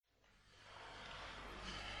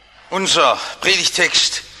Unser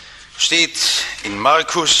Predigtext steht in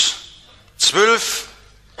Markus 12,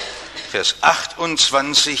 Vers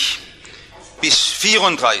 28 bis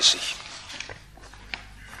 34.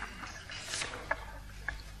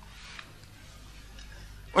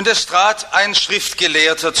 Und es trat ein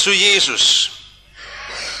Schriftgelehrter zu Jesus,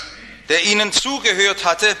 der ihnen zugehört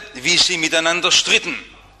hatte, wie sie miteinander stritten.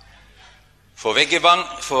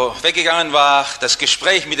 Vorweggegangen war das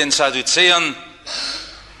Gespräch mit den Sadduzäern,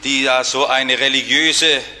 die da so eine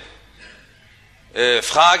religiöse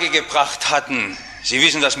Frage gebracht hatten. Sie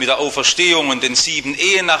wissen das mit der Auferstehung und den 7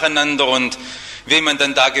 Ehen nacheinander und wem man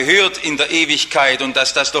dann da gehört in der Ewigkeit und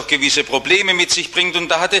dass das doch gewisse Probleme mit sich bringt. Und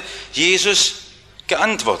da hatte Jesus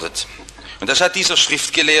geantwortet. Und das hat dieser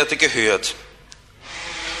Schriftgelehrte gehört.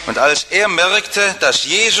 Und als er merkte, dass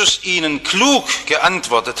Jesus ihnen klug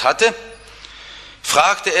geantwortet hatte,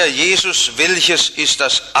 fragte er Jesus, welches ist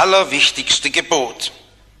das allerwichtigste Gebot?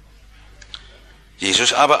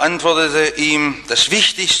 Jesus aber antwortete ihm, das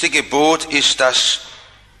wichtigste Gebot ist das: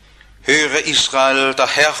 Höre Israel, der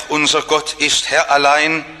Herr, unser Gott, ist Herr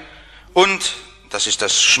allein. Und, das ist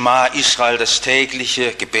das Schma Israel, das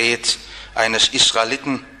tägliche Gebet eines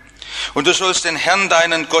Israeliten. Und du sollst den Herrn,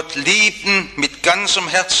 deinen Gott, lieben mit ganzem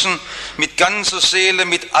Herzen, mit ganzer Seele,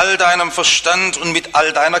 mit all deinem Verstand und mit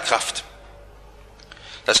all deiner Kraft.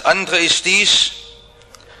 Das andere ist dies: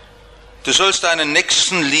 Du sollst deinen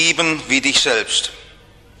Nächsten lieben wie dich selbst.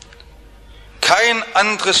 Kein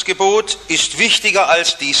anderes Gebot ist wichtiger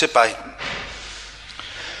als diese beiden.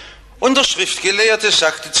 Und der Schriftgelehrte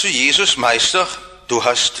sagte zu Jesus: Meister, du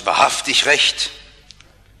hast wahrhaftig recht.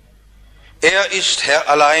 Er ist Herr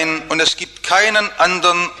allein und es gibt keinen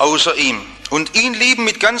anderen außer ihm. Und ihn lieben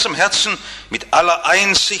mit ganzem Herzen, mit aller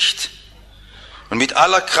Einsicht und mit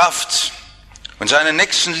aller Kraft. Und seinen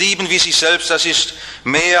Nächsten lieben wie sich selbst, das ist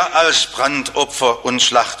mehr als Brandopfer und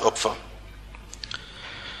Schlachtopfer.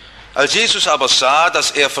 Als Jesus aber sah, dass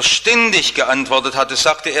er verständig geantwortet hatte,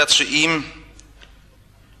 sagte er zu ihm: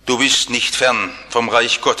 Du bist nicht fern vom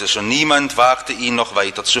Reich Gottes. Und niemand wagte ihn noch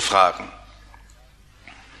weiter zu fragen.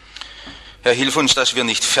 Herr, hilf uns, dass wir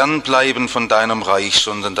nicht fernbleiben von deinem Reich,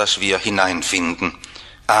 sondern dass wir hineinfinden.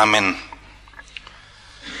 Amen.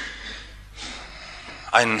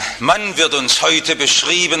 Ein Mann wird uns heute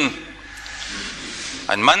beschrieben,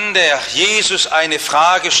 ein Mann, der Jesus eine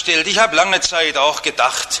Frage stellt. Ich habe lange Zeit auch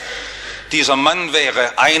gedacht, dieser Mann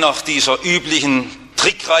wäre einer dieser üblichen,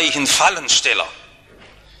 trickreichen Fallensteller.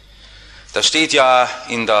 Das steht ja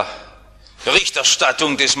in der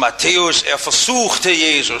Berichterstattung des Matthäus, er versuchte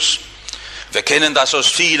Jesus. Wir kennen das aus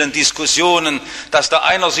vielen Diskussionen, dass da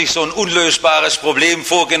einer sich so ein unlösbares Problem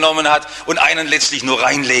vorgenommen hat und einen letztlich nur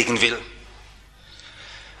reinlegen will.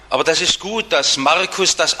 Aber das ist gut, dass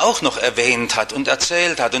Markus das auch noch erwähnt hat und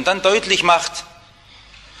erzählt hat und dann deutlich macht,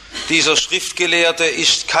 dieser Schriftgelehrte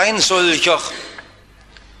ist kein solcher.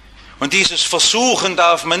 Und dieses Versuchen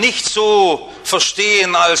darf man nicht so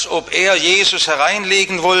verstehen, als ob er Jesus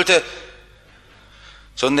hereinlegen wollte,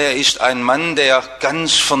 sondern er ist ein Mann, der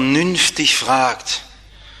ganz vernünftig fragt.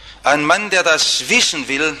 Ein Mann, der das wissen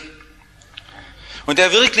will und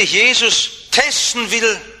der wirklich Jesus testen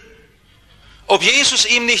will, ob Jesus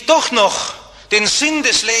ihm nicht doch noch den Sinn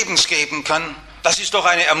des Lebens geben kann. Das ist doch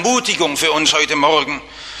eine Ermutigung für uns heute Morgen,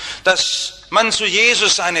 dass man zu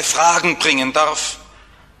Jesus seine Fragen bringen darf.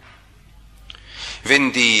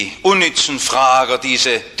 Wenn die unnützen Frager,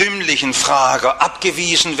 diese dümmlichen Frager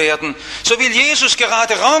abgewiesen werden, so will Jesus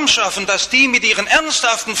gerade Raum schaffen, dass die mit ihren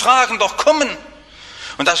ernsthaften Fragen doch kommen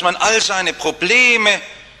und dass man all seine Probleme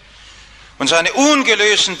und seine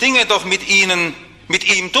ungelösten Dinge doch mit ihm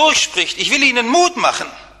durchspricht. Ich will Ihnen Mut machen.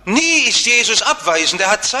 Nie ist Jesus abweisend,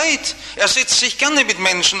 er hat Zeit. Er setzt sich gerne mit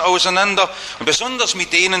Menschen auseinander und besonders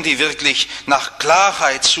mit denen, die wirklich nach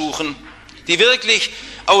Klarheit suchen, die wirklich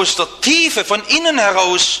aus der Tiefe von innen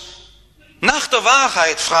heraus nach der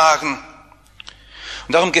Wahrheit fragen.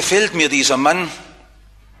 Und darum gefällt mir dieser Mann,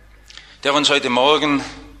 der uns heute Morgen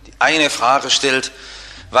eine Frage stellt: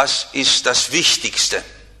 Was ist das Wichtigste?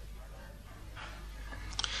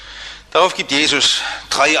 Darauf gibt Jesus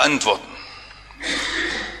 3 Antworten.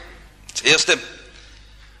 Das erste: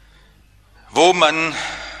 Wo man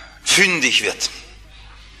fündig wird.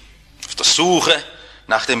 Auf der Suche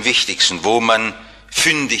nach dem Wichtigsten, wo man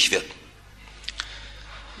fündig wird.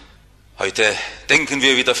 Heute denken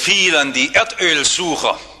wir wieder viel an die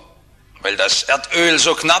Erdölsucher, weil das Erdöl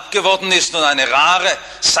so knapp geworden ist und eine rare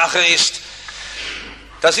Sache ist.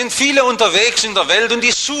 Da sind viele unterwegs in der Welt und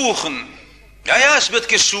die suchen. Ja, es wird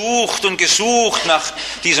gesucht nach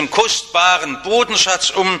diesem kostbaren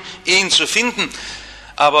Bodenschatz, um ihn zu finden.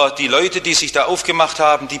 Aber die Leute, die sich da aufgemacht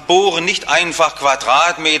haben, die bohren nicht einfach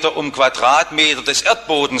Quadratmeter um Quadratmeter des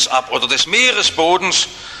Erdbodens ab oder des Meeresbodens,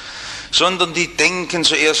 sondern die denken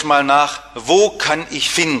zuerst mal nach, wo kann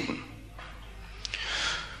ich finden?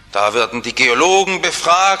 Da werden die Geologen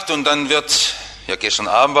befragt und dann wird, ja gestern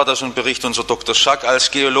Abend war das so ein Bericht, unser Dr. Schack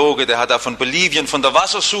als Geologe, der hat da von Bolivien, von der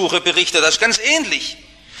Wassersuche berichtet, das ist ganz ähnlich.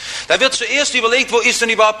 Da wird zuerst überlegt, wo ist denn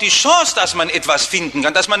überhaupt die Chance, dass man etwas finden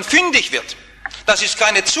kann, dass man fündig wird. Das ist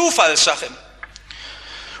keine Zufallssache.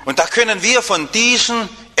 Und da können wir von diesen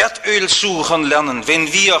Erdölsuchern lernen.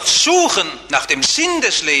 Wenn wir suchen nach dem Sinn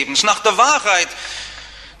des Lebens, nach der Wahrheit,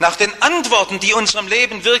 nach den Antworten, die unserem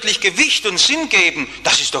Leben wirklich Gewicht und Sinn geben,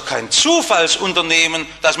 das ist doch kein Zufallsunternehmen,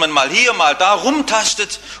 dass man mal hier, mal da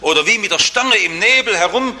rumtastet oder wie mit der Stange im Nebel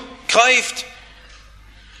herumgreift.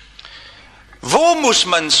 Wo muss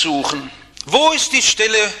man suchen? Wo ist die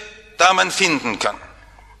Stelle, da man finden kann?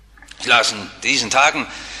 Ich las in diesen Tagen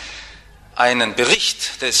einen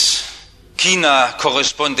Bericht des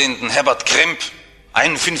China-Korrespondenten Herbert Kremp,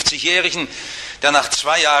 51-Jährigen, der nach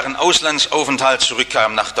 2 Jahren Auslandsaufenthalt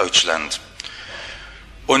zurückkam nach Deutschland.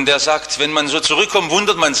 Und er sagt, wenn man so zurückkommt,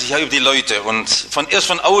 wundert man sich ja über die Leute. Und erst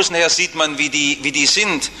von außen her sieht man, wie die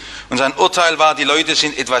sind. Und sein Urteil war, die Leute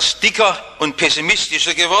sind etwas dicker und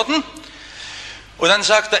pessimistischer geworden. Und dann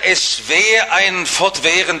sagt er, es wäre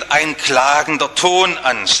fortwährend ein klagender Ton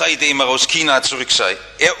an, seitdem er aus China zurück sei.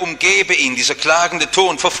 Er umgebe ihn, dieser klagende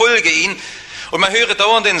Ton, verfolge ihn. Und man höre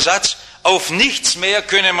dauernd den Satz, auf nichts mehr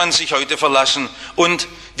könne man sich heute verlassen. Und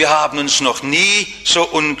wir haben uns noch nie so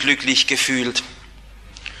unglücklich gefühlt.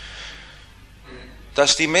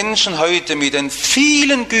 Dass die Menschen heute mit den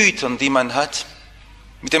vielen Gütern, die man hat,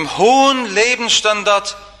 mit dem hohen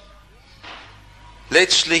Lebensstandard,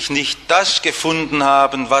 letztlich nicht das gefunden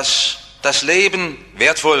haben, was das Leben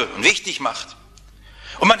wertvoll und wichtig macht.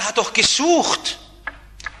 Und man hat doch gesucht.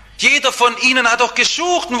 Jeder von ihnen hat doch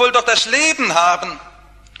gesucht und wollte doch das Leben haben.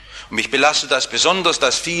 Und mich belastet das besonders,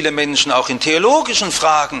 dass viele Menschen auch in theologischen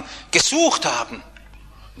Fragen gesucht haben.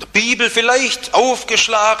 In der Bibel vielleicht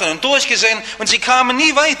aufgeschlagen und durchgesehen und sie kamen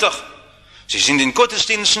nie weiter. Sie sind in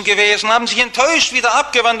Gottesdiensten gewesen, haben sich enttäuscht wieder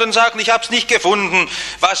abgewandt und sagten, ich habe es nicht gefunden,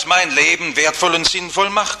 was mein Leben wertvoll und sinnvoll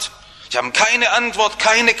macht. Sie haben keine Antwort,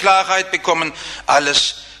 keine Klarheit bekommen,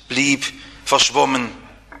 alles blieb verschwommen.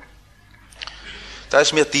 Da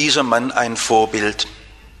ist mir dieser Mann ein Vorbild.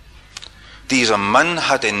 Dieser Mann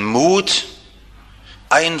hat den Mut,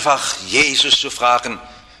 einfach Jesus zu fragen,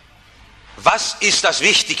 was ist das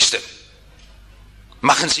Wichtigste?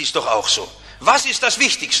 Machen Sie es doch auch so. Was ist das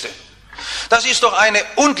Wichtigste? Das ist doch eine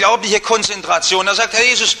unglaubliche Konzentration. Er sagt, Herr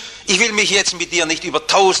Jesus, ich will mich jetzt mit dir nicht über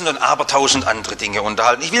 1000 und abertausend andere Dinge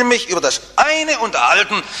unterhalten. Ich will mich über das eine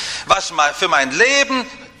unterhalten, was für mein Leben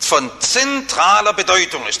von zentraler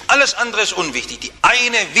Bedeutung ist. Alles andere ist unwichtig. Die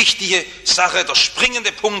eine wichtige Sache, der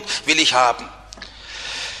springende Punkt will ich haben.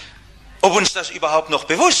 Ob uns das überhaupt noch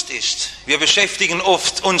bewusst ist? Wir beschäftigen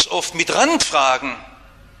uns oft mit Randfragen.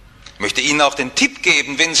 Ich möchte Ihnen auch den Tipp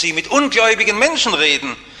geben, wenn Sie mit ungläubigen Menschen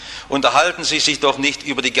reden, unterhalten Sie sich doch nicht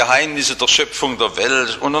über die Geheimnisse der Schöpfung der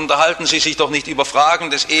Welt und unterhalten Sie sich doch nicht über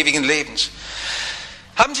Fragen des ewigen Lebens.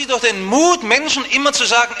 Haben Sie doch den Mut, Menschen immer zu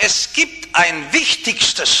sagen, es gibt ein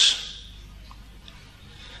Wichtigstes.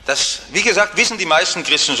 Das, wie gesagt, wissen die meisten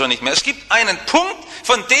Christen schon nicht mehr. Es gibt einen Punkt,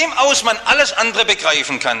 von dem aus man alles andere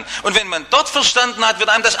begreifen kann. Und wenn man dort verstanden hat, wird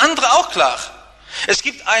einem das andere auch klar. Es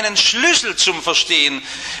gibt einen Schlüssel zum Verstehen.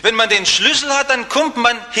 Wenn man den Schlüssel hat, dann kommt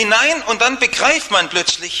man hinein und dann begreift man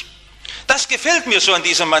plötzlich. Das gefällt mir so an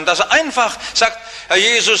diesem Mann, dass er einfach sagt, Herr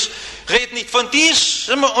Jesus, red nicht von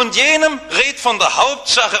diesem und jenem, red von der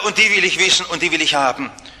Hauptsache und die will ich wissen und die will ich haben.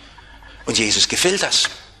 Und Jesus gefällt das.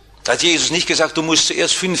 Da hat Jesus nicht gesagt, du musst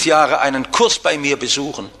zuerst 5 Jahre einen Kurs bei mir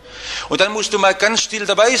besuchen und dann musst du mal ganz still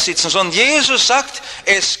dabei sitzen, sondern Jesus sagt,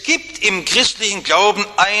 es gibt im christlichen Glauben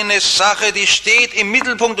eine Sache, die steht im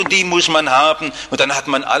Mittelpunkt und die muss man haben und dann hat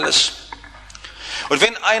man alles. Und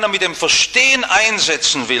wenn einer mit dem Verstehen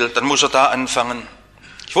einsetzen will, dann muss er da anfangen.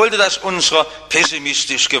 Ich wollte das unserer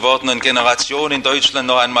pessimistisch gewordenen Generation in Deutschland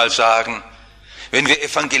noch einmal sagen. Wenn wir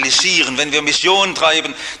evangelisieren, wenn wir Mission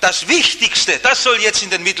treiben, das Wichtigste, das soll jetzt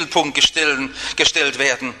in den Mittelpunkt gestellt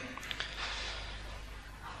werden.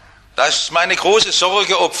 Das ist meine große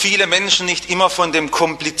Sorge, ob viele Menschen nicht immer von dem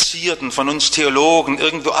Komplizierten, von uns Theologen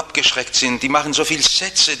irgendwo abgeschreckt sind. Die machen so viel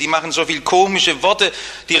Sätze, die machen so viel komische Worte,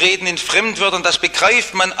 die reden in Fremdwörtern, das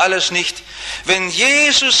begreift man alles nicht. Wenn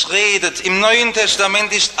Jesus redet im Neuen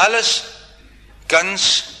Testament, ist alles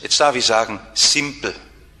ganz, jetzt darf ich sagen, simpel,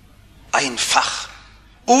 einfach,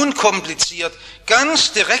 unkompliziert,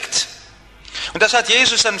 ganz direkt. Und das hat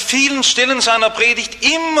Jesus an vielen Stellen seiner Predigt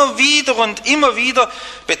immer wieder und immer wieder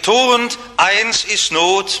betont. Eins ist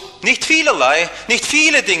Not, nicht vielerlei, nicht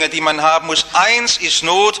viele Dinge, die man haben muss. Eins ist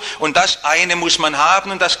Not und das eine muss man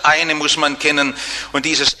haben und das eine muss man kennen. Und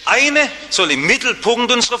dieses eine soll im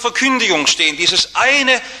Mittelpunkt unserer Verkündigung stehen. Dieses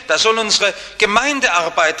eine, das soll unsere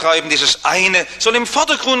Gemeindearbeit treiben. Dieses eine soll im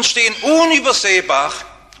Vordergrund stehen, unübersehbar,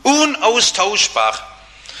 unaustauschbar.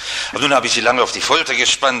 Aber nun habe ich Sie lange auf die Folter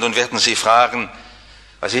gespannt und werden Sie fragen,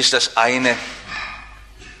 was ist das eine?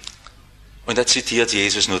 Und da zitiert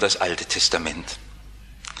Jesus nur das Alte Testament.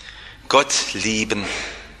 Gott lieben,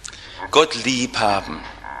 Gott lieb haben.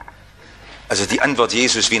 Also die Antwort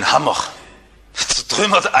Jesus wie ein Hammer,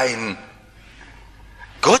 zertrümmert einen.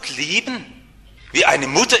 Gott lieben, wie eine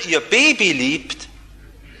Mutter ihr Baby liebt,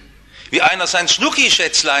 wie einer sein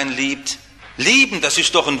Schnucki-Schätzlein liebt. Lieben, das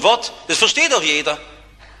ist doch ein Wort, das versteht doch jeder.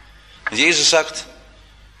 Und Jesus sagt,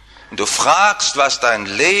 und du fragst, was dein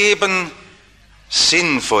Leben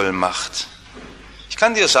sinnvoll macht. Ich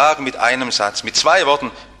kann dir sagen mit einem Satz, mit 2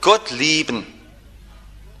 Worten, Gott lieben.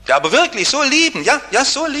 Ja, aber wirklich, so lieben, ja,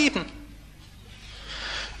 so lieben.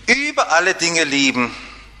 Über alle Dinge lieben.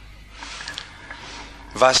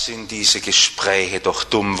 Was sind diese Gespräche doch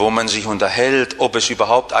dumm, wo man sich unterhält, ob es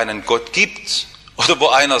überhaupt einen Gott gibt oder wo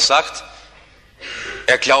einer sagt,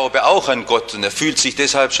 er glaube auch an Gott und er fühlt sich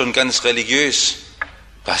deshalb schon ganz religiös.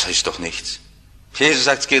 Das ist doch nichts. Jesus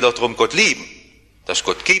sagt, es geht doch darum, Gott lieben. Dass es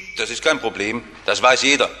Gott gibt, das ist kein Problem. Das weiß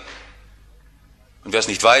jeder. Und wer es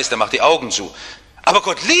nicht weiß, der macht die Augen zu. Aber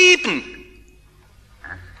Gott lieben.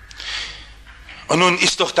 Und nun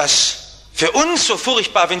ist doch das für uns so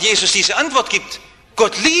furchtbar, wenn Jesus diese Antwort gibt.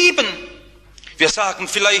 Gott lieben. Wir sagen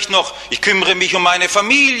vielleicht noch, ich kümmere mich um meine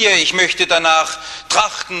Familie, ich möchte danach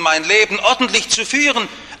trachten, mein Leben ordentlich zu führen.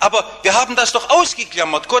 Aber wir haben das doch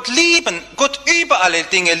ausgeklammert. Gott lieben, Gott über alle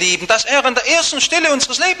Dinge lieben, dass er an der ersten Stelle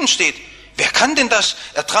unseres Lebens steht. Wer kann denn das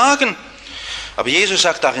ertragen? Aber Jesus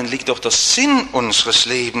sagt, darin liegt doch der Sinn unseres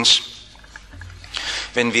Lebens.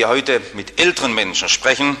 Wenn wir heute mit älteren Menschen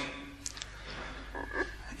sprechen,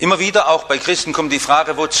 immer wieder auch bei Christen kommt die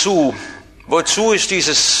Frage, wozu? Wozu ist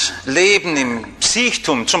dieses Leben im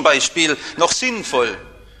Siechtum zum Beispiel noch sinnvoll?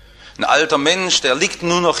 Ein alter Mensch, der liegt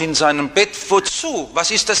nur noch in seinem Bett. Wozu?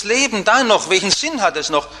 Was ist das Leben da noch? Welchen Sinn hat es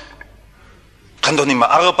noch? Kann doch nicht mehr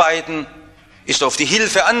arbeiten, ist auf die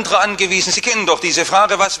Hilfe anderer angewiesen. Sie kennen doch diese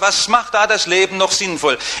Frage, was macht da das Leben noch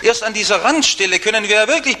sinnvoll? Erst an dieser Randstelle können wir ja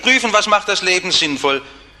wirklich prüfen, was macht das Leben sinnvoll.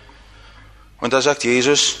 Und da sagt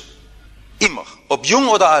Jesus, immer, ob jung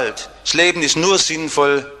oder alt, das Leben ist nur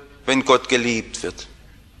sinnvoll, wenn Gott geliebt wird.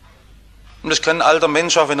 Und das kann ein alter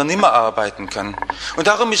Mensch auch, wenn er nicht mehr arbeiten kann. Und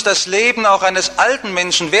darum ist das Leben auch eines alten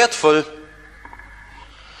Menschen wertvoll.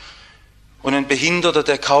 Und ein Behinderter,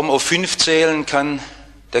 der kaum auf 5 zählen kann,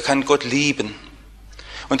 der kann Gott lieben.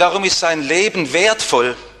 Und darum ist sein Leben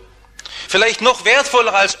wertvoll. Vielleicht noch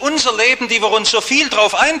wertvoller als unser Leben, die wir uns so viel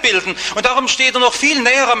drauf einbilden. Und darum steht er noch viel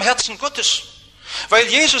näher am Herzen Gottes. Weil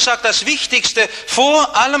Jesus sagt, das Wichtigste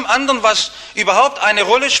vor allem anderen, was überhaupt eine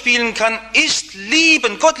Rolle spielen kann, ist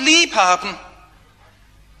lieben, Gott lieb haben.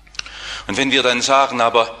 Und wenn wir dann sagen,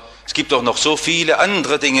 aber es gibt doch noch so viele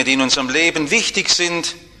andere Dinge, die in unserem Leben wichtig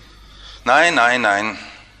sind. Nein.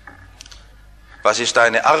 Was ist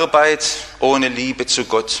deine Arbeit ohne Liebe zu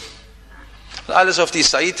Gott? Alles auf die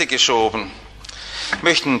Seite geschoben. Ich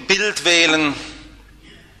möchte ein Bild wählen.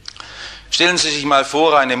 Stellen Sie sich mal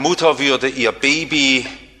vor, eine Mutter würde ihr Baby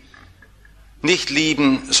nicht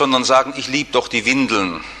lieben, sondern sagen, ich liebe doch die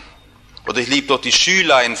Windeln oder ich liebe doch die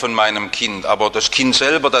Schülein von meinem Kind, aber das Kind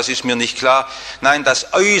selber, das ist mir nicht klar. Nein,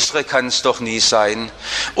 das Äußere kann es doch nie sein.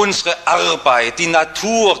 Unsere Arbeit, die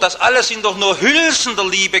Natur, das alles sind doch nur Hülsen der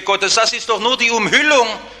Liebe Gottes, das ist doch nur die Umhüllung.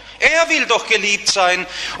 Er will doch geliebt sein.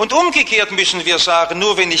 Und umgekehrt müssen wir sagen,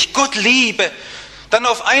 nur wenn ich Gott liebe, dann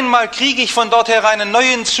auf einmal kriege ich von dort her einen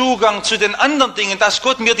neuen Zugang zu den anderen Dingen, dass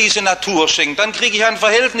Gott mir diese Natur schenkt. Dann kriege ich ein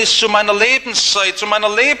Verhältnis zu meiner Lebenszeit, zu meiner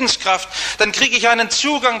Lebenskraft. Dann kriege ich einen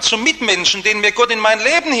Zugang zum Mitmenschen, den mir Gott in mein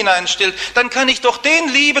Leben hineinstellt. Dann kann ich doch den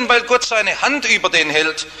lieben, weil Gott seine Hand über den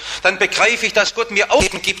hält. Dann begreife ich, dass Gott mir auch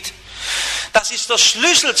Leben gibt. Das ist der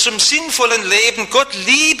Schlüssel zum sinnvollen Leben. Gott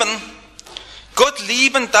lieben,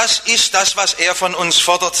 das ist das, was er von uns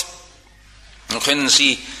fordert. Nun können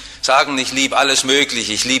Sie sagen, ich liebe alles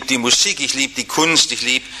Mögliche, ich liebe die Musik, ich liebe die Kunst, ich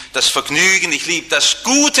liebe das Vergnügen, ich liebe das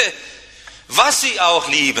Gute, was Sie auch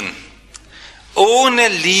lieben. Ohne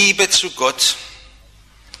Liebe zu Gott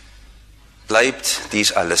bleibt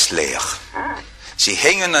dies alles leer. Sie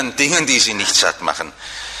hängen an Dingen, die Sie nicht satt machen.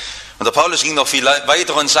 Und der Paulus ging noch viel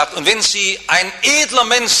weiter und sagt, und wenn Sie ein edler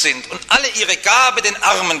Mensch sind und alle Ihre Gabe den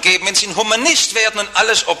Armen geben, wenn Sie ein Humanist werden und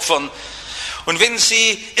alles opfern, Und wenn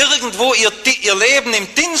sie irgendwo ihr Leben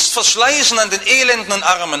im Dienst verschleißen an den Elenden und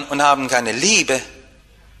Armen und haben keine Liebe,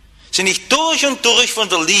 sind nicht durch und durch von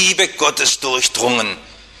der Liebe Gottes durchdrungen,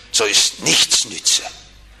 so ist nichts nütze.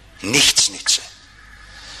 Nichts nütze.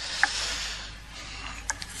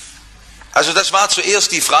 Also das war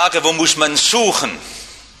zuerst die Frage, wo muss man suchen?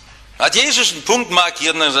 Hat Jesus einen Punkt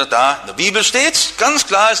markiert und gesagt, da, in der Bibel steht's, ganz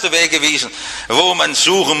klar ist der Weg gewesen, wo man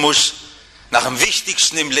suchen muss, nach dem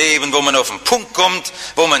Wichtigsten im Leben, wo man auf den Punkt kommt,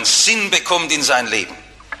 wo man Sinn bekommt in sein Leben.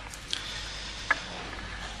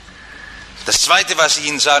 Das Zweite, was ich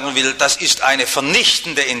Ihnen sagen will, das ist eine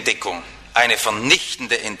vernichtende Entdeckung. Eine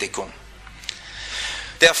vernichtende Entdeckung.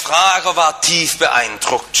 Der Frager war tief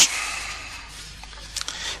beeindruckt.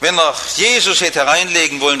 Wenn er Jesus hätte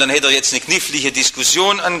hereinlegen wollen, dann hätte er jetzt eine knifflige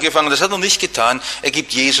Diskussion angefangen. Das hat er nicht getan. Er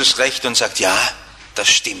gibt Jesus recht und sagt, ja, das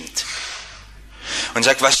stimmt. Und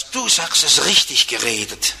sagt, was du sagst, ist richtig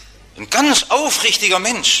geredet. Ein ganz aufrichtiger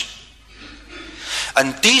Mensch.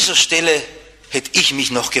 An dieser Stelle hätte ich mich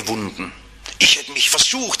noch gewunden. Ich hätte mich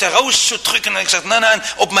versucht herauszudrücken und gesagt, nein,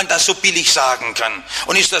 ob man das so billig sagen kann.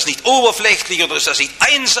 Und ist das nicht oberflächlich oder ist das nicht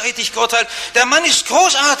einseitig geurteilt? Der Mann ist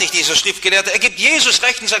großartig, dieser Schriftgelehrte. Er gibt Jesus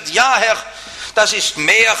recht und sagt, ja Herr, das ist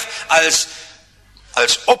mehr als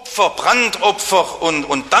Opfer, Brandopfer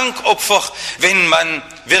und Dankopfer, wenn man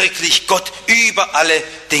wirklich Gott über alle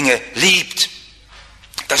Dinge liebt.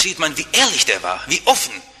 Da sieht man, wie ehrlich der war, wie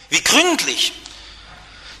offen, wie gründlich.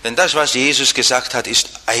 Denn das, was Jesus gesagt hat, ist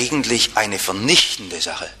eigentlich eine vernichtende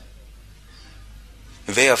Sache.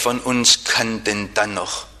 Wer von uns kann denn dann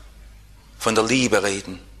noch von der Liebe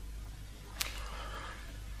reden?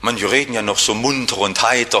 Manche reden ja noch so munter und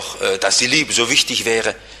heiter, dass die Liebe so wichtig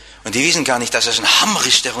wäre. Und die wissen gar nicht, dass es ein Hammer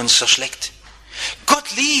ist, der uns zerschlägt. Gott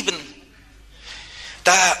lieben,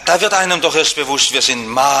 da wird einem doch erst bewusst, wir sind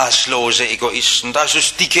maßlose Egoisten. Das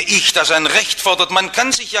ist dicke Ich, das ein Recht fordert. Man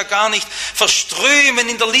kann sich ja gar nicht verströmen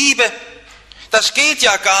in der Liebe. Das geht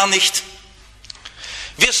ja gar nicht.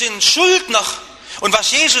 Wir sind Schuldner. Und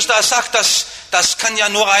was Jesus da sagt, das kann ja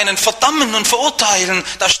nur einen verdammen und verurteilen.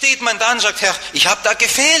 Da steht man da und sagt, Herr, ich habe da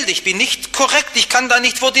gefehlt, ich bin nicht korrekt, ich kann da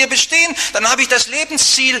nicht vor dir bestehen. Dann habe ich das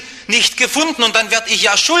Lebensziel nicht gefunden und dann werde ich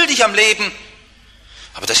ja schuldig am Leben.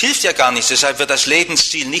 Aber das hilft ja gar nichts, deshalb wird das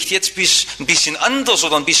Lebensziel nicht jetzt ein bisschen anders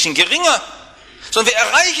oder ein bisschen geringer, sondern wir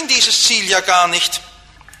erreichen dieses Ziel ja gar nicht.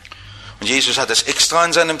 Und Jesus hat es extra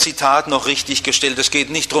in seinem Zitat noch richtig gestellt. Es geht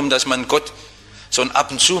nicht darum, dass man Gott so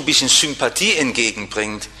ab und zu ein bisschen Sympathie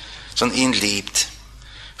entgegenbringt, sondern ihn liebt.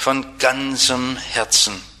 Von ganzem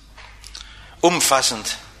Herzen.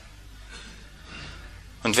 Umfassend.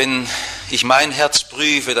 Und wenn ich mein Herz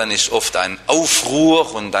prüfe, dann ist oft ein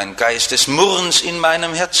Aufruhr und ein Geist des Murrens in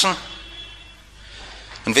meinem Herzen.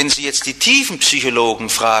 Und wenn Sie jetzt die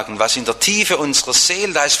Tiefenpsychologen fragen, was in der Tiefe unserer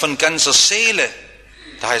Seele, da ist von ganzer Seele,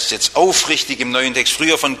 da heißt es jetzt aufrichtig im neuen Text,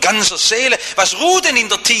 früher von ganzer Seele, was ruht denn in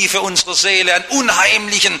der Tiefe unserer Seele an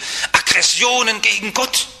unheimlichen Aggressionen gegen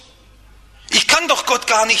Gott? Ich kann doch Gott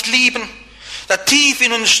gar nicht lieben. Da tief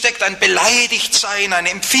in uns steckt ein Beleidigtsein, eine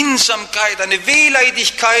Empfindsamkeit, eine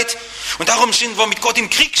Wehleidigkeit. Und darum sind wir mit Gott im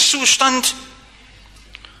Kriegszustand.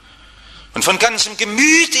 Und von ganzem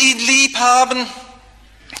Gemüt ihn lieb haben.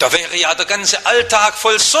 Da wäre ja der ganze Alltag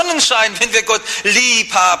voll Sonnenschein, wenn wir Gott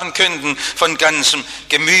lieb haben könnten, von ganzem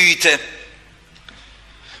Gemüte.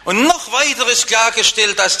 Und noch weiter ist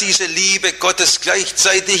klargestellt, dass diese Liebe Gottes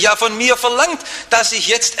gleichzeitig ja von mir verlangt, dass ich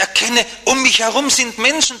jetzt erkenne, um mich herum sind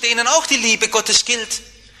Menschen, denen auch die Liebe Gottes gilt.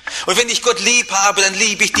 Und wenn ich Gott lieb habe, dann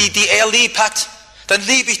liebe ich die, die er lieb hat. Dann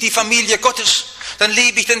liebe ich die Familie Gottes. Dann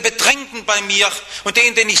liebe ich den Bedrängten bei mir und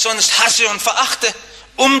den ich sonst hasse und verachte.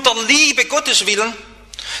 Um der Liebe Gottes willen.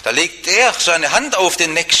 Da legt er seine Hand auf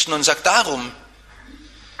den Nächsten und sagt darum.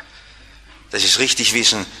 Das ist richtig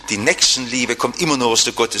wissen, die Nächstenliebe kommt immer nur aus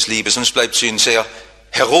der Gottesliebe, sonst bleibt sie ein sehr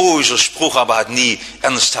heroischer Spruch, aber hat nie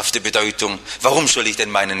ernsthafte Bedeutung. Warum soll ich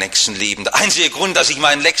denn meinen Nächsten lieben? Der einzige Grund, dass ich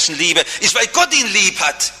meinen Nächsten liebe, ist, weil Gott ihn lieb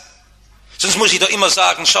hat. Sonst muss ich doch immer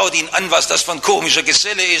sagen, schaut ihn an, was das für ein komischer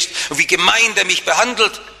Geselle ist und wie gemein der mich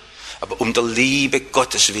behandelt. Aber um der Liebe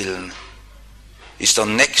Gottes willen ist der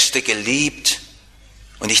Nächste geliebt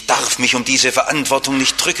und ich darf mich um diese Verantwortung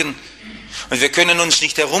nicht drücken und wir können uns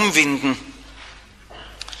nicht herumwinden.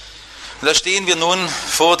 Und da stehen wir nun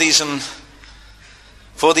vor diesem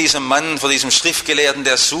Mann, vor diesem Schriftgelehrten,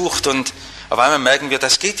 der sucht und auf einmal merken wir,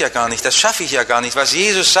 das geht ja gar nicht, das schaffe ich ja gar nicht. Was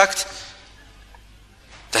Jesus sagt,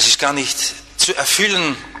 das ist gar nicht zu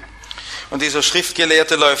erfüllen. Und dieser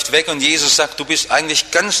Schriftgelehrte läuft weg und Jesus sagt, du bist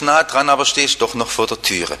eigentlich ganz nah dran, aber stehst doch noch vor der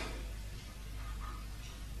Türe.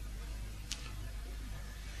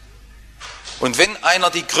 Und wenn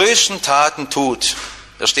einer die größten Taten tut,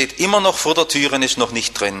 Er steht immer noch vor der Tür und ist noch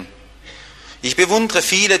nicht drin. Ich bewundere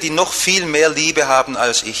viele, die noch viel mehr Liebe haben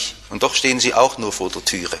als ich. Und doch stehen sie auch nur vor der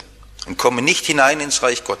Türe und kommen nicht hinein ins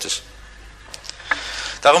Reich Gottes.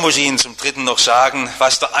 Darum muss ich Ihnen zum Dritten noch sagen,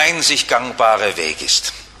 was der einzig gangbare Weg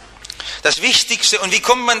ist. Das Wichtigste, und wie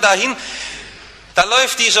kommt man dahin? Da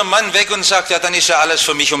läuft dieser Mann weg und sagt, ja, dann ist ja alles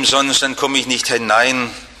für mich umsonst, dann komme ich nicht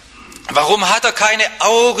hinein. Warum hat er keine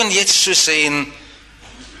Augen jetzt zu sehen?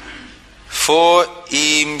 Vor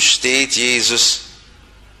ihm steht Jesus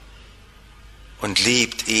und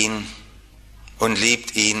liebt ihn,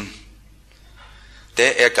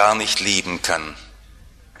 der er gar nicht lieben kann.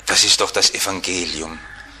 Das ist doch das Evangelium.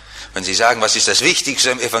 Wenn Sie sagen, was ist das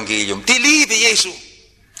Wichtigste im Evangelium? Die Liebe Jesu.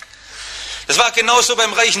 Das war genauso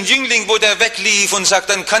beim reichen Jüngling, wo der weglief und sagt,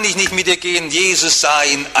 dann kann ich nicht mit dir gehen. Jesus sah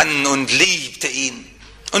ihn an und liebte ihn.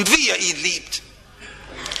 Und wie er ihn liebt.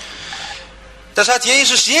 Das hat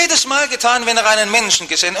Jesus jedes Mal getan, wenn er einen Menschen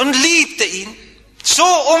gesehen hat, und liebte ihn. So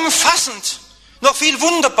umfassend, noch viel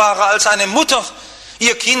wunderbarer, als eine Mutter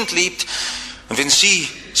ihr Kind liebt. Und wenn Sie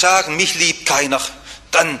sagen, mich liebt keiner,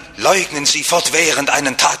 dann leugnen Sie fortwährend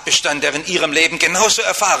einen Tatbestand, der in Ihrem Leben genauso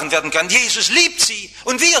erfahren werden kann. Jesus liebt Sie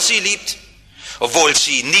und wie er Sie liebt. Obwohl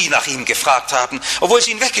Sie nie nach ihm gefragt haben, obwohl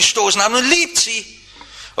Sie ihn weggestoßen haben, und liebt Sie.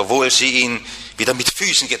 Obwohl Sie ihn wieder mit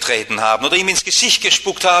Füßen getreten haben oder ihm ins Gesicht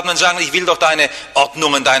gespuckt haben und sagen, ich will doch deine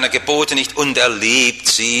Ordnungen, deiner Gebote nicht, und er liebt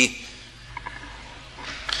Sie.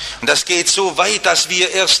 Und das geht so weit, dass wir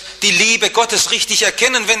erst die Liebe Gottes richtig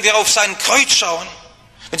erkennen, wenn wir auf sein Kreuz schauen.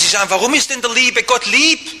 Wenn Sie sagen, warum ist denn der liebe Gott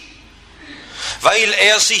lieb? Weil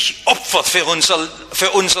er sich opfert für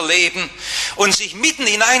unser Leben und sich mitten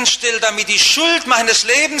hineinstellt, damit die Schuld meines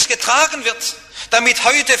Lebens getragen wird, damit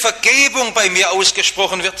heute Vergebung bei mir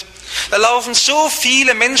ausgesprochen wird. Da laufen so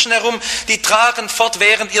viele Menschen herum, die tragen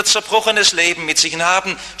fortwährend ihr zerbrochenes Leben mit sich und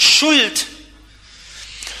haben Schuld.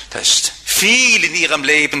 Da ist viel in ihrem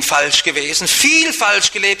Leben falsch gewesen, viel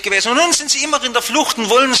falsch gelebt gewesen. Und nun sind sie immer in der Flucht und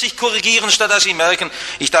wollen sich korrigieren, statt dass sie merken,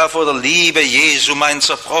 ich darf vor der Liebe Jesu mein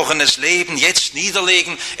zerbrochenes Leben jetzt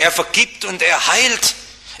niederlegen. Er vergibt und er heilt.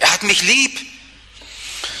 Er hat mich lieb.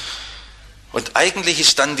 Und eigentlich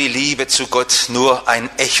ist dann die Liebe zu Gott nur ein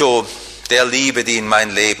Echo der Liebe, die in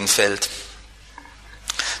mein Leben fällt.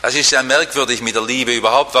 Das ist sehr merkwürdig mit der Liebe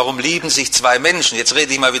überhaupt. Warum lieben sich zwei Menschen? Jetzt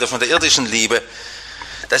rede ich mal wieder von der irdischen Liebe.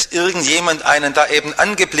 Dass irgendjemand einen da eben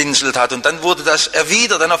angeblinzelt hat und dann wurde das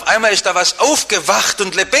erwidert. Dann auf einmal ist da was aufgewacht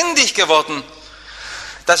und lebendig geworden.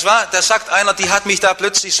 Da sagt einer, die hat mich da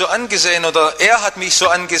plötzlich so angesehen oder er hat mich so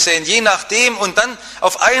angesehen, je nachdem. Und dann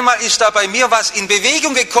auf einmal ist da bei mir was in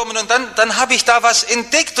Bewegung gekommen und dann habe ich da was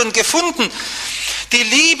entdeckt und gefunden. Die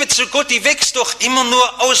Liebe zu Gott, die wächst doch immer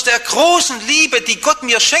nur aus der großen Liebe, die Gott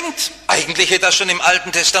mir schenkt. Eigentlich hätte das schon im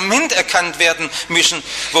Alten Testament erkannt werden müssen,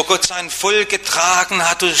 wo Gott sein Volk getragen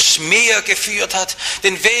hat, durchs Meer geführt hat,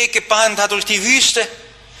 den Weg gebahnt hat durch die Wüste.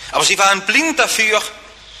 Aber sie waren blind dafür.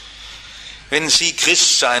 Wenn Sie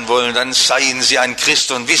Christ sein wollen, dann seien Sie ein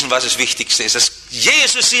Christ und wissen, was das Wichtigste ist, dass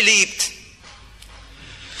Jesus Sie liebt.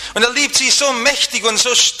 Und er liebt Sie so mächtig und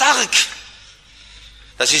so stark,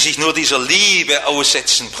 dass Sie sich nur dieser Liebe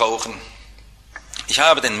aussetzen brauchen. Ich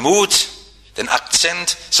habe den Mut, den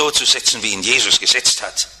Akzent so zu setzen, wie ihn Jesus gesetzt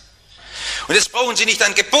hat. Und jetzt brauchen Sie nicht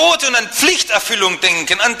an Gebote und an Pflichterfüllung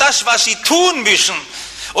denken, an das, was Sie tun müssen,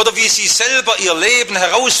 oder wie Sie selber Ihr Leben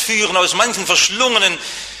herausführen aus manchen verschlungenen,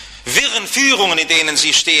 wirren Führungen, in denen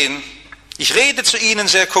Sie stehen. Ich rede zu Ihnen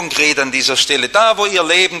sehr konkret an dieser Stelle. Da, wo Ihr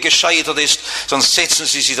Leben gescheitert ist, sonst setzen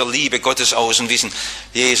Sie sich der Liebe Gottes aus und wissen,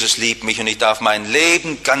 Jesus liebt mich und ich darf mein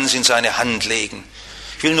Leben ganz in seine Hand legen.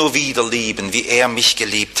 Ich will nur wieder lieben, wie er mich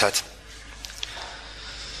geliebt hat.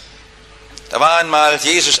 Da war einmal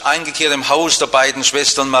Jesus eingekehrt im Haus der beiden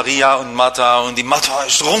Schwestern Maria und Martha, und die Martha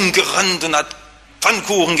ist rumgerannt und hat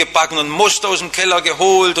Pfannkuchen gebacken und Most aus dem Keller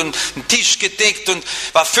geholt und einen Tisch gedeckt und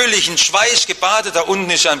war völlig in Schweiß gebadet. Da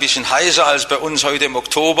unten ist ja ein bisschen heißer als bei uns heute im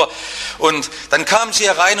Oktober. Und dann kam sie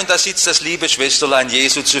herein und da sitzt das liebe Schwesterlein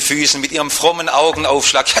Jesu zu Füßen mit ihrem frommen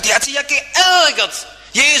Augenaufschlag. Ja, die hat sich ja geärgert.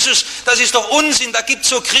 Jesus, das ist doch Unsinn. Da gibt es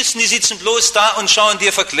so Christen, die sitzen bloß da und schauen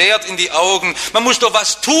dir verklärt in die Augen. Man muss doch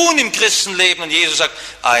was tun im Christenleben. Und Jesus sagt,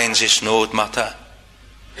 eins ist Not, Martha.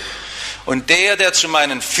 Und der zu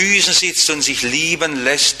meinen Füßen sitzt und sich lieben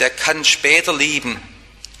lässt, der kann später lieben.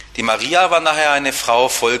 Die Maria war nachher eine Frau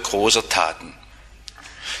voll großer Taten.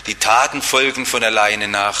 Die Taten folgen von alleine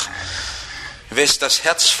nach. Wes das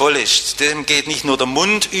Herz voll ist, dem geht nicht nur der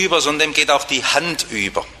Mund über, sondern dem geht auch die Hand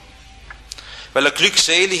über. Weil er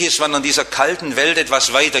glückselig ist, wenn er in dieser kalten Welt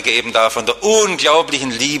etwas weitergeben darf von der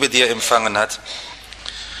unglaublichen Liebe, die er empfangen hat.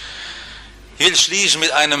 Ich will schließen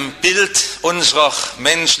mit einem Bild unserer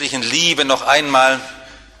menschlichen Liebe noch einmal.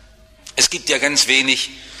 Es gibt ja ganz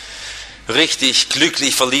wenig richtig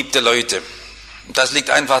glücklich verliebte Leute. Das liegt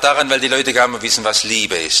einfach daran, weil die Leute gar nicht wissen, was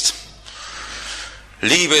Liebe ist.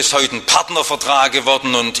 Liebe ist heute ein Partnervertrag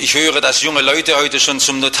geworden und ich höre, dass junge Leute heute schon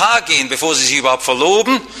zum Notar gehen, bevor sie sich überhaupt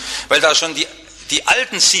verloben, weil da schon die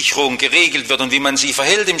Altensicherung geregelt wird und wie man sie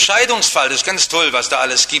verhält im Scheidungsfall. Das ist ganz toll, was da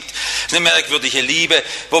alles gibt. Das ist eine merkwürdige Liebe,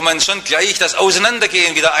 wo man schon gleich das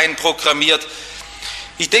Auseinandergehen wieder einprogrammiert.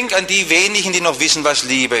 Ich denke an die wenigen, die noch wissen, was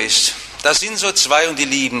Liebe ist. Da sind so zwei und die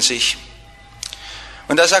lieben sich.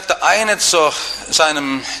 Und da sagt der eine zu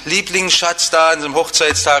seinem Lieblingsschatz da an seinem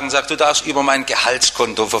Hochzeitstag und sagt, du darfst über mein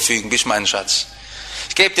Gehaltskonto verfügen, bist mein Schatz.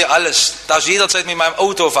 Ich gebe dir alles, darfst jederzeit mit meinem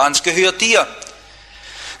Auto fahren, es gehört dir.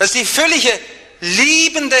 Das ist die völlige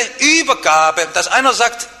liebende Übergabe, dass einer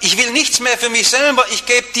sagt, ich will nichts mehr für mich selber, ich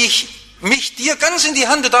gebe mich dir ganz in die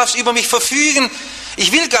Hand, du darfst über mich verfügen,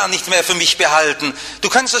 ich will gar nicht mehr für mich behalten. Du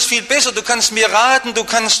kannst das viel besser, du kannst mir raten, du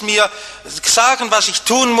kannst mir sagen, was ich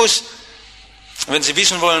tun muss. Und wenn Sie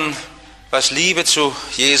wissen wollen, was Liebe zu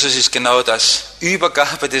Jesus ist, genau das.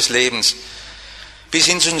 Übergabe des Lebens. Bis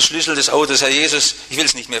hin zu den Schlüssel des Autos. Herr Jesus, ich will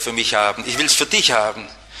es nicht mehr für mich haben. Ich will es für dich haben.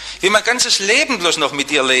 Ich will mein ganzes Leben bloß noch mit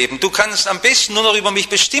dir leben. Du kannst am besten nur noch über mich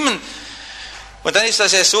bestimmen. Und dann ist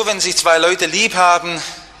das ja so, wenn sich zwei Leute lieb haben,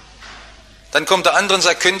 dann kommt der andere und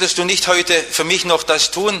sagt, könntest du nicht heute für mich noch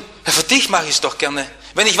das tun? Ja, für dich mache ich es doch gerne.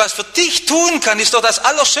 Wenn ich was für dich tun kann, ist doch das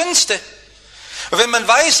Allerschönste. Und wenn man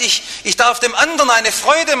weiß, ich darf dem anderen eine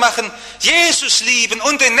Freude machen, Jesus lieben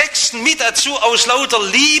und den Nächsten mit dazu aus lauter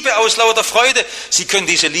Liebe, aus lauter Freude. Sie können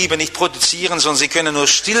diese Liebe nicht produzieren, sondern sie können nur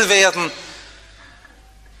still werden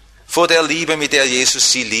vor der Liebe, mit der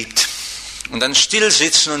Jesus sie liebt. Und dann still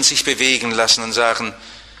sitzen und sich bewegen lassen und sagen,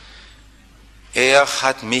 er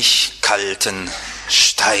hat mich kalten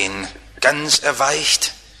Stein ganz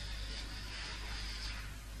erweicht.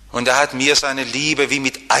 Und er hat mir seine Liebe wie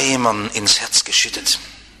mit Eimern ins Herz geschüttet.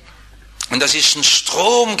 Und das ist ein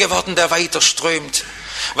Strom geworden, der weiter strömt.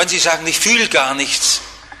 Wenn Sie sagen, ich fühle gar nichts,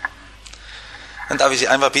 dann darf ich Sie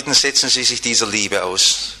einfach bitten, setzen Sie sich dieser Liebe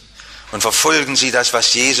aus. Und verfolgen Sie das,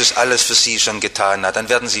 was Jesus alles für Sie schon getan hat. Dann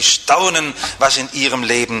werden Sie staunen, was in Ihrem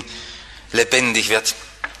Leben lebendig wird.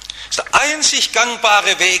 Das ist der einzig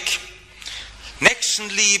gangbare Weg.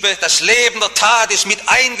 Nächstenliebe, das Leben der Tat ist mit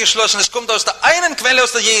eingeschlossen. Es kommt aus der einen Quelle,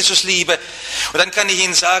 aus der Jesusliebe. Und dann kann ich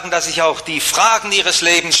Ihnen sagen, dass sich auch die Fragen Ihres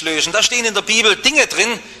Lebens lösen. Da stehen in der Bibel Dinge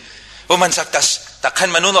drin, wo man sagt, da kann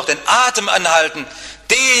man nur noch den Atem anhalten.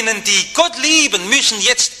 Denen, die Gott lieben, müssen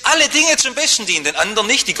jetzt alle Dinge zum Besten dienen. Den anderen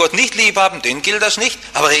nicht, die Gott nicht lieb haben, denen gilt das nicht.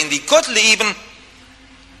 Aber denen, die Gott lieben,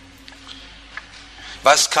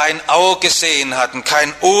 was kein Auge gesehen hat und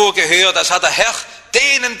kein Ohr gehört, das hat der Herr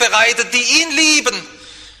denen bereitet, die ihn lieben.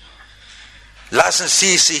 Lassen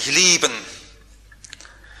Sie sich lieben,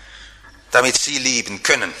 damit Sie lieben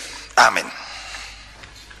können. Amen.